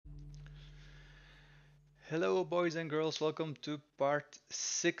Hello, boys and girls. Welcome to part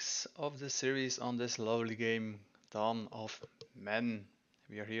 6 of the series on this lovely game, Dawn of Men.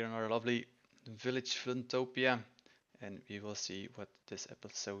 We are here in our lovely village, Flintopia, and we will see what this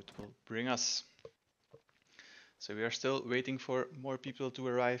episode will bring us. So, we are still waiting for more people to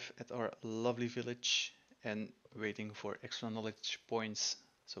arrive at our lovely village and waiting for extra knowledge points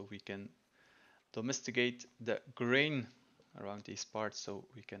so we can domesticate the grain around these parts so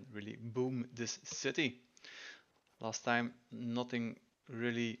we can really boom this city. Last time, nothing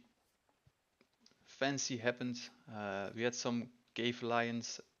really fancy happened. We had some cave lion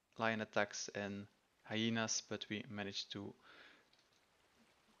attacks, and hyenas, but we managed to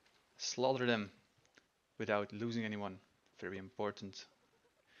slaughter them without losing anyone. Very important.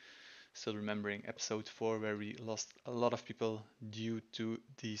 Still remembering episode 4 where we lost a lot of people due to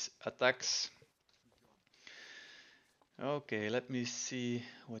these attacks. Okay, let me see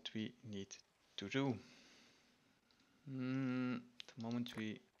what we need to do. The moment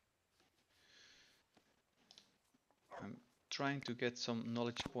I'm trying to get some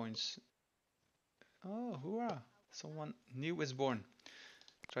knowledge points. Oh, hurrah! Someone new is born.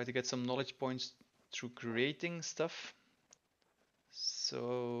 Try to get some knowledge points through creating stuff.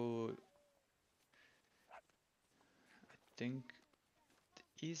 So I think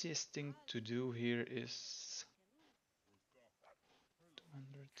the easiest thing to do here is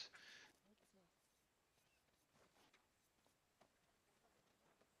 200.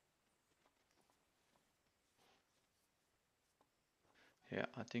 Yeah,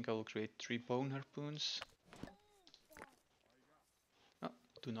 I think I will create 3 bone harpoons. Oh,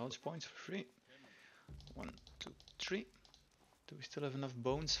 2 knowledge points for free. 1, 2, 3. Do we still have enough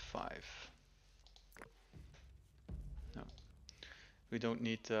bones? 5. No, we don't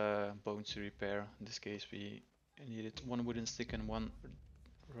need bones to repair. In this case, we needed 1 wooden stick and 1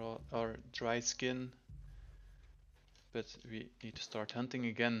 raw or dry skin. But we need to start hunting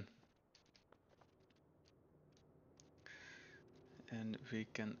again. And we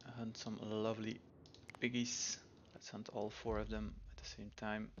can hunt some lovely piggies. Let's hunt all 4 of them at the same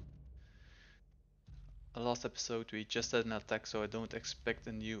time. Last episode we just had an attack, so I don't expect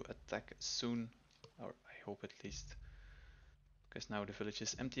a new attack soon, or I hope at least, because now the village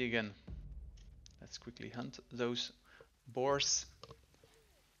is empty again. Let's quickly hunt those boars.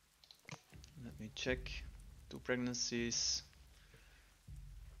 Let me check. 2 pregnancies.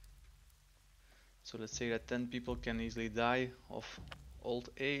 So let's say that 10 people can easily die of old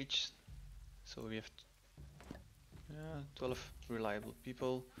age. So we have 12 reliable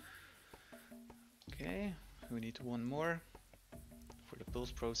people. Okay, we need 1 more for the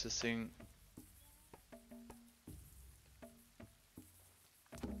pulse processing.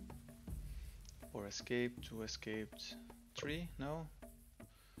 4 escaped, 2 escaped, 3, no?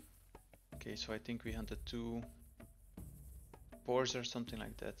 Okay, so I think we hunted 2 boars or something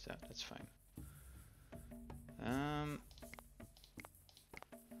like that. Yeah, that's fine.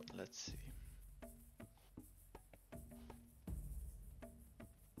 Let's see.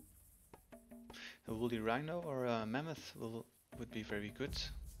 A woolly rhino or a mammoth would be very good.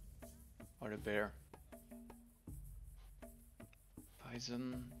 Or a bear.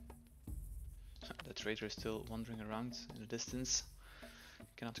 Bison. The trader is still wandering around in the distance.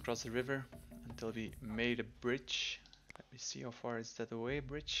 Cannot cross the river until we made a bridge. Let me see how far is that away,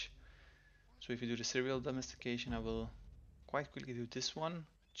 bridge. So if you do the serial domestication, I will quite quickly do this one,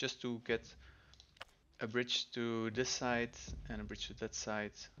 just to get a bridge to this side and a bridge to that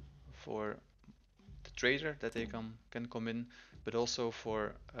side for the trader that they can come in, but also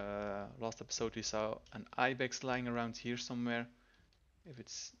for last episode we saw an ibex lying around here somewhere. If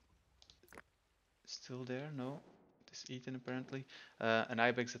it's still there, no, it is eaten apparently. An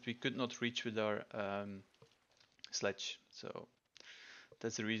ibex that we could not reach with our sledge, so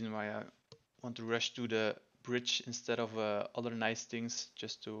that's the reason why I want to rush to the bridge instead of other nice things,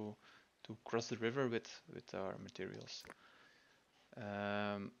 just to cross the river with our materials.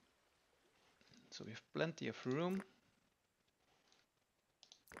 So we have plenty of room,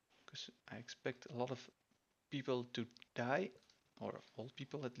 because I expect a lot of people to die, or old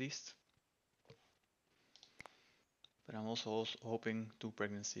people at least. But I'm also hoping 2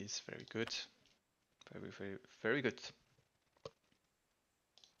 pregnancies. Very good. Very, very, very good.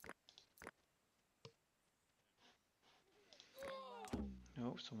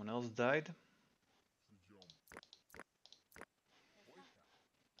 No, someone else died.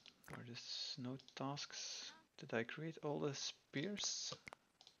 Are this no tasks? Did I create all the spears?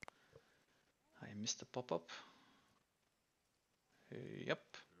 I missed a pop-up.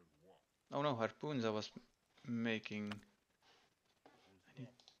 Yep. Oh no, harpoons I was making.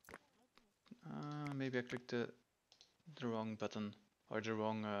 I need, maybe I clicked the wrong button or the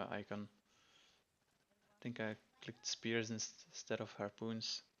wrong icon. I think I clicked spears instead of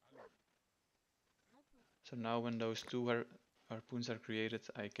harpoons. So now when those two harpoons are created,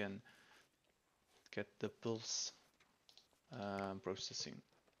 I can get the pulse processing.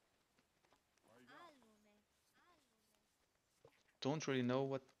 Don't really know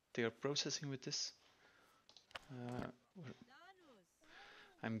what they are processing with this.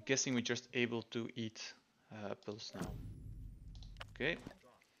 I'm guessing we're just able to eat pulse now. Okay,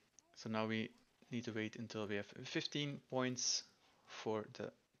 so now we need to wait until we have 15 points for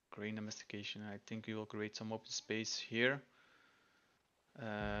the grain domestication. I think we will create some open space here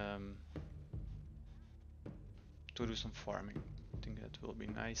to do some farming. I think that will be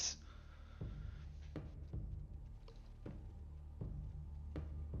nice.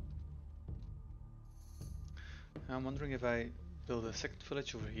 I'm wondering if I build a second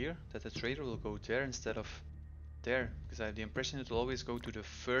village over here, that the trader will go there instead of there, because I have the impression it will always go to the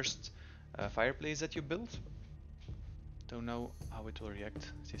first fireplace that you build. Don't know how it will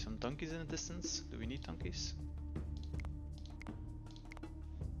react. I see some donkeys in the distance. Do we need donkeys?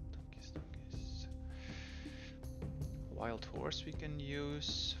 Donkeys. Wild horse we can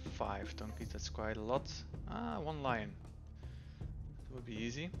use. 5 donkeys, that's quite a lot. Ah, 1 lion. That will be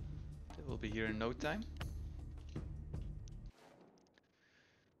easy. They will be here in no time.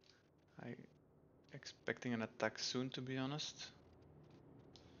 I'm expecting an attack soon, to be honest.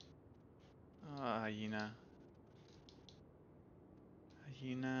 Ah, hyena.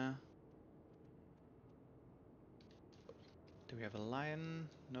 Hyena. Do we have a lion?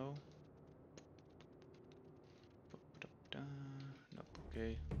 No. Nope,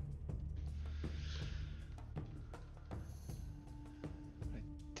 okay. I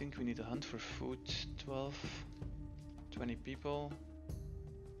think we need to hunt for food. 12, 20 people.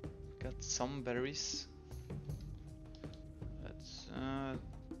 Got some berries. That's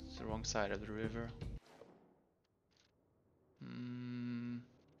the wrong side of the river.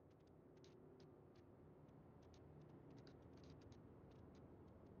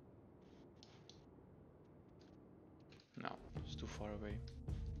 No, it's too far away.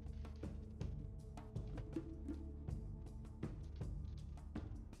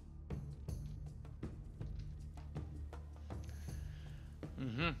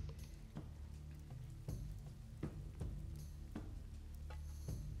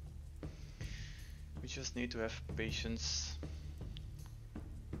 We just need to have patience.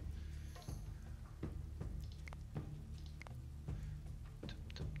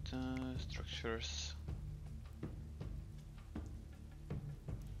 Structures.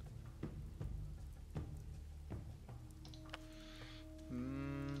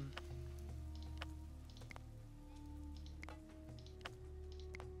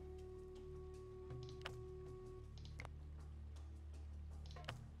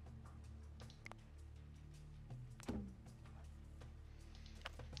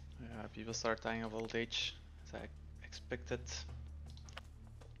 People start dying of old age, as I expected.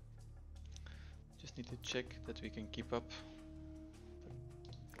 Just need to check that we can keep up.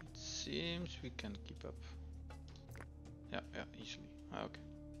 It seems we can keep up. Yeah, easily. Ah, okay.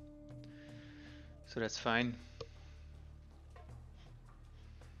 So that's fine.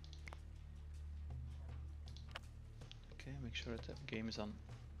 Okay, make sure that the game is on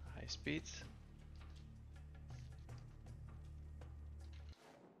high speed.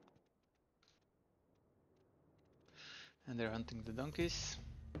 And they're hunting the donkeys.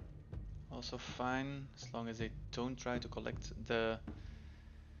 Also fine, as long as they don't try to collect the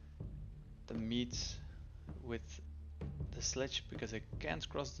meat with the sledge, because I can't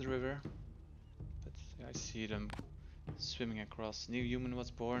cross the river. But I see them swimming across. New human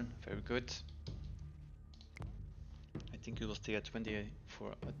was born, very good. I think we will stay at 20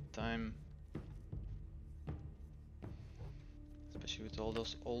 for a time. Especially with all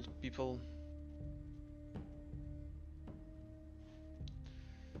those old people.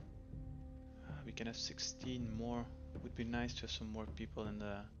 We can have 16 more. Would be nice to have some more people in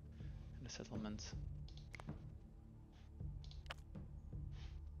the settlement.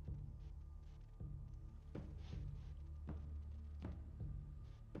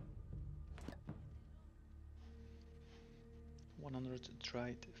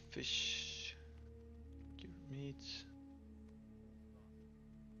 Dried fish. Give meat.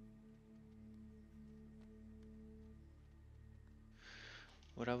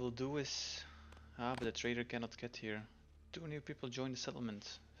 What I will do is... but the trader cannot get here. 2 new people join the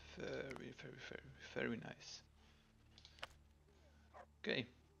settlement. Very nice. Okay.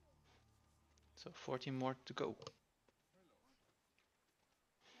 So 14 more to go.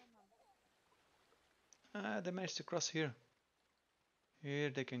 They managed to cross here. Here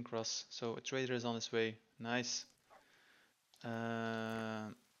they can cross. So a trader is on his way. Nice.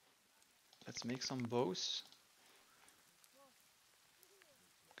 Let's make some bows.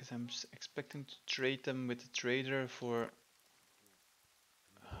 Because I'm expecting to trade them with the trader for...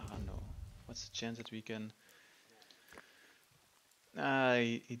 Oh no. What's the chance that we can...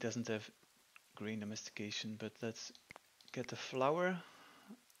 he doesn't have grain domestication, but let's get the flour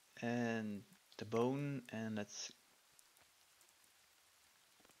and the bone, and let's...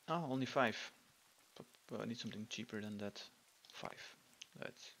 Oh, only 5. But I need something cheaper than that. 5.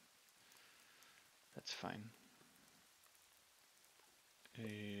 That's fine.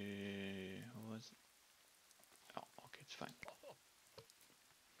 What was it? Oh, okay, it's fine.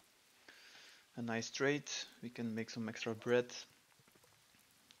 A nice trade. We can make some extra bread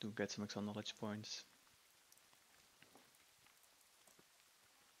to get some extra knowledge points.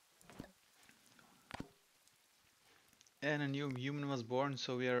 And a new human was born,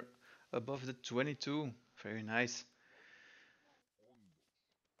 so we are above the 22. Very nice.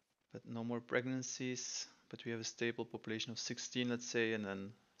 But no more pregnancies. But we have a stable population of 16, let's say, and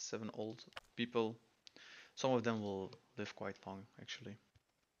then 7 old people. Some of them will live quite long, actually.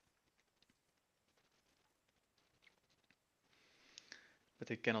 But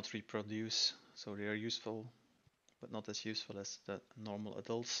they cannot reproduce, so they are useful, but not as useful as the normal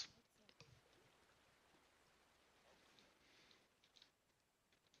adults.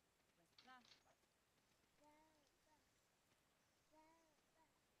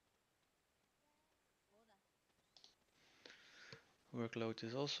 Workload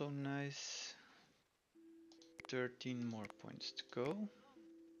is also nice. 13 more points to go.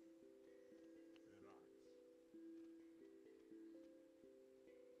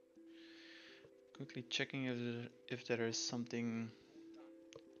 Quickly checking if there is something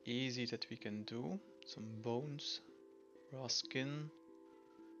easy that we can do. Some bones, raw skin.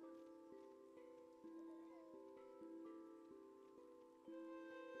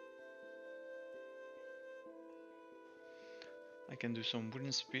 I can do some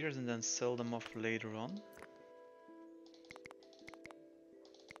wooden spears and then sell them off later on.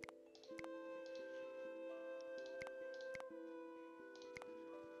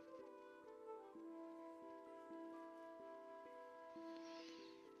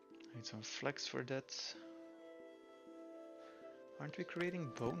 I need some flax for that. Aren't we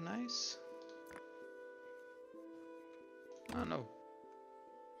creating bone knives? Oh no.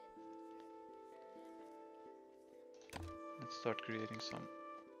 Let's start creating some.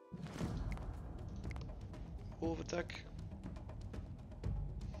 Wolf attack.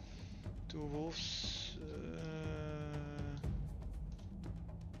 2 wolves.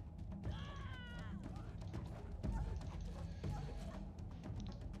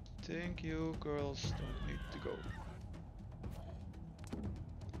 Thank you, girls. Don't need to go.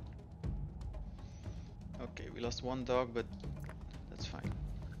 Okay, we lost 1 dog, but that's fine.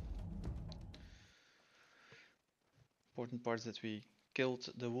 Important part is that we killed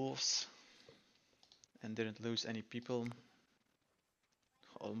the wolves and didn't lose any people.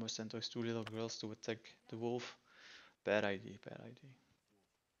 Almost sent those 2 little girls to attack the wolf. Bad idea, bad idea.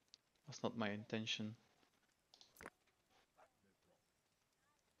 Was not my intention.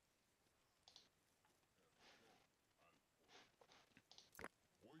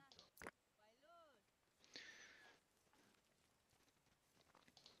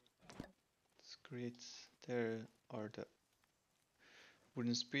 Let's create, there are the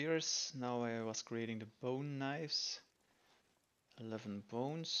wooden spears. Now I was creating the bone knives. 11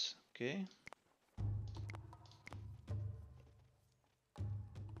 bones, okay.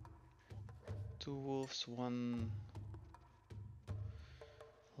 Two wolves, 1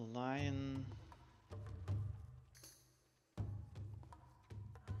 lion.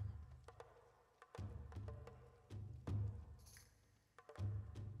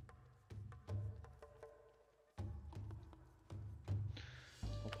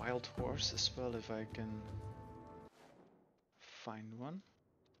 A wild horse as well, if I can find one.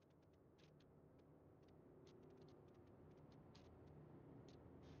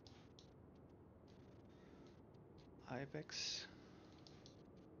 Ibex.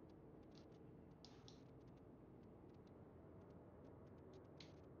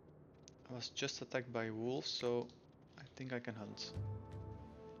 I was just attacked by wolves, so I think I can hunt.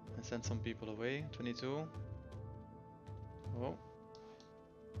 And send some people away. 22. Oh.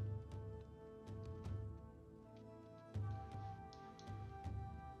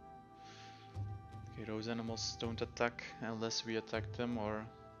 Okay, those animals don't attack unless we attack them or are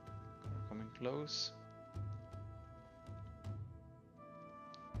coming close.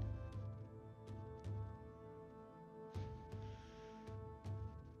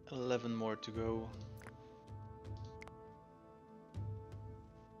 11 more to go.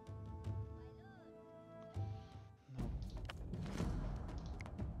 No.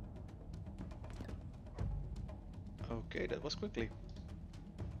 Okay, that was quickly.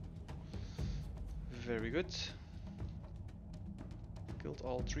 Very good. Killed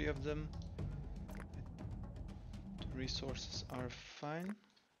all 3 of them. The resources are fine.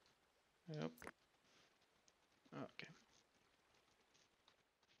 Yep. Okay.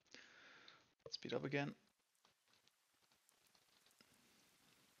 Let's speed up again.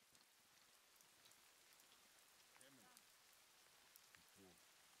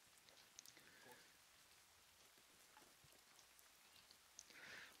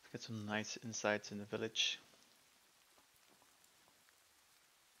 Get some nice insights in the village.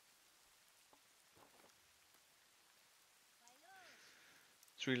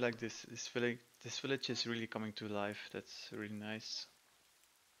 It's really like this village is really coming to life. That's really nice.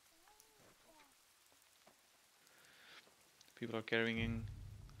 People are carrying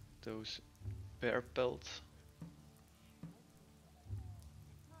those bear pelts.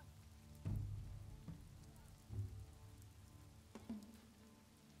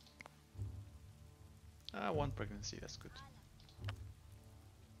 Ah, 1 pregnancy, that's good.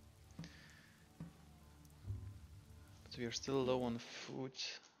 But we are still low on food.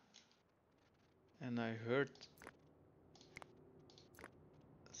 And I heard...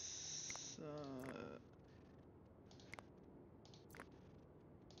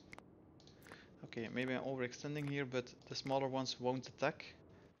 okay, maybe I'm overextending here, but the smaller ones won't attack.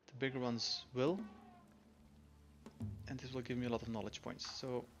 The bigger ones will. And this will give me a lot of knowledge points.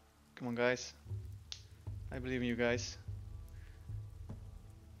 So, come on guys. I believe in you guys.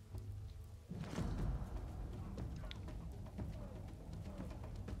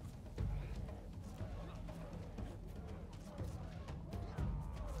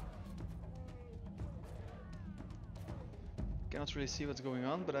 Cannot really see what's going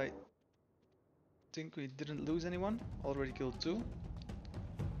on, but I think we didn't lose anyone. Already killed 2.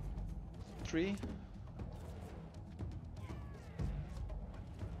 3.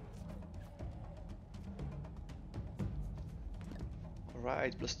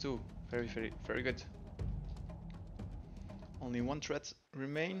 Alright, +2. Very good. Only 1 threat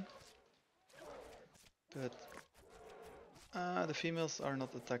remain. But the females are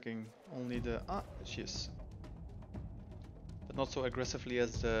not attacking. Only the... Ah, she is. But not so aggressively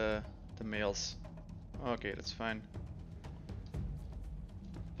as the males. Okay, that's fine.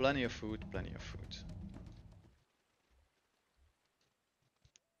 Plenty of food, plenty of food.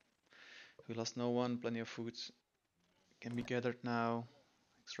 We lost no one, plenty of food can be gathered now.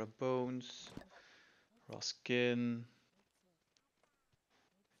 Extra bones, raw skin.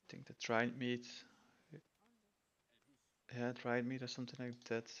 I think the dried meat. Yeah, dried meat or something like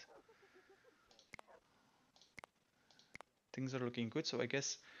that. Things are looking good, so I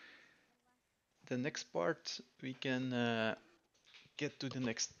guess the next part we can get to the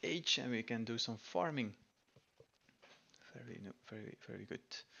next age and we can do some farming. Very good.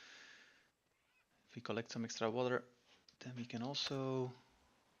 If we collect some extra water, then we can also...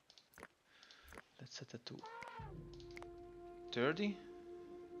 Let's set that to 30.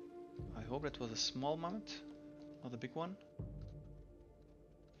 I hope that was a small mammoth, not a big one.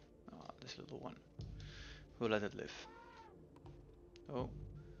 Ah, this little one. We'll let it live. Oh.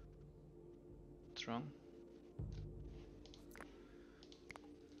 What's wrong?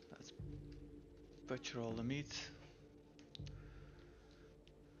 Let's butcher all the meat.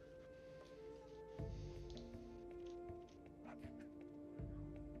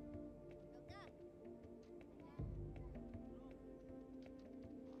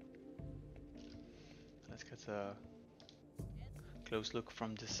 Let's get a close look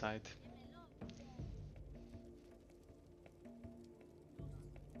from this side.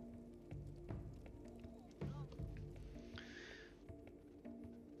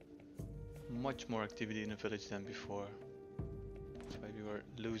 Much more activity in the village than before. That's why we were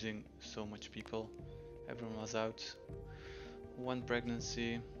losing so much people. Everyone was out. 1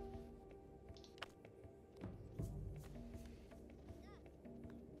 pregnancy.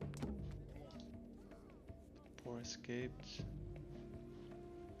 Poor escaped.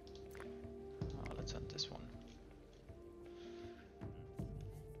 Oh, let's hunt this one.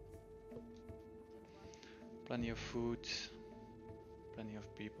 Plenty of food. Plenty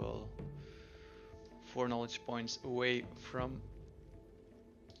of people. 4 knowledge points away from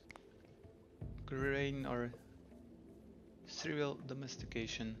grain or cereal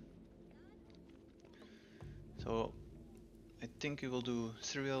domestication. So I think we will do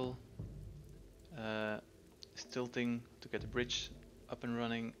cereal stilting to get a bridge up and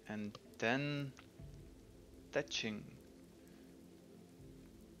running, and then thatching.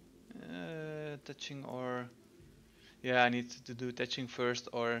 Thatching or yeah, I need to do thatching first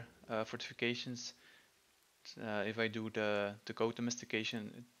or fortifications. If I do the goat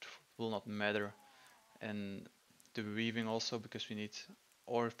domestication, it will not matter, and the weaving also because we need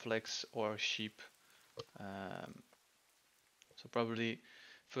or flax or sheep. Um, so probably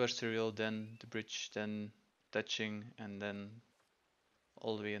first cereal, then the bridge, then thatching, and then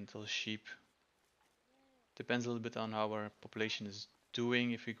all the way until sheep. Depends a little bit on how our population is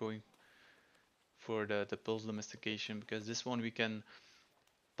doing. If we're going for the pulse domestication, because this one we can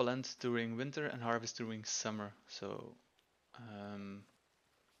plant during winter and harvest during summer. So um,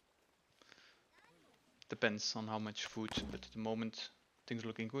 depends on how much food, but at the moment things are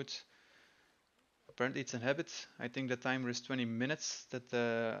looking good. Apparently it's a habit. I think the timer is 20 minutes that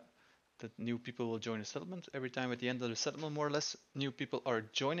new people will join the settlement. Every time at the end of the settlement, more or less, new people are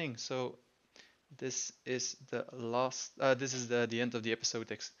joining. So this is the last. This is the end of the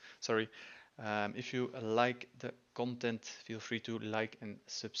episode. Sorry. If you like the content, feel free to like and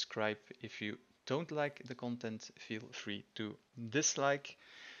subscribe. If you don't like the content, feel free to dislike.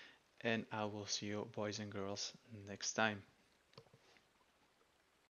 And I will see you, boys and girls, next time.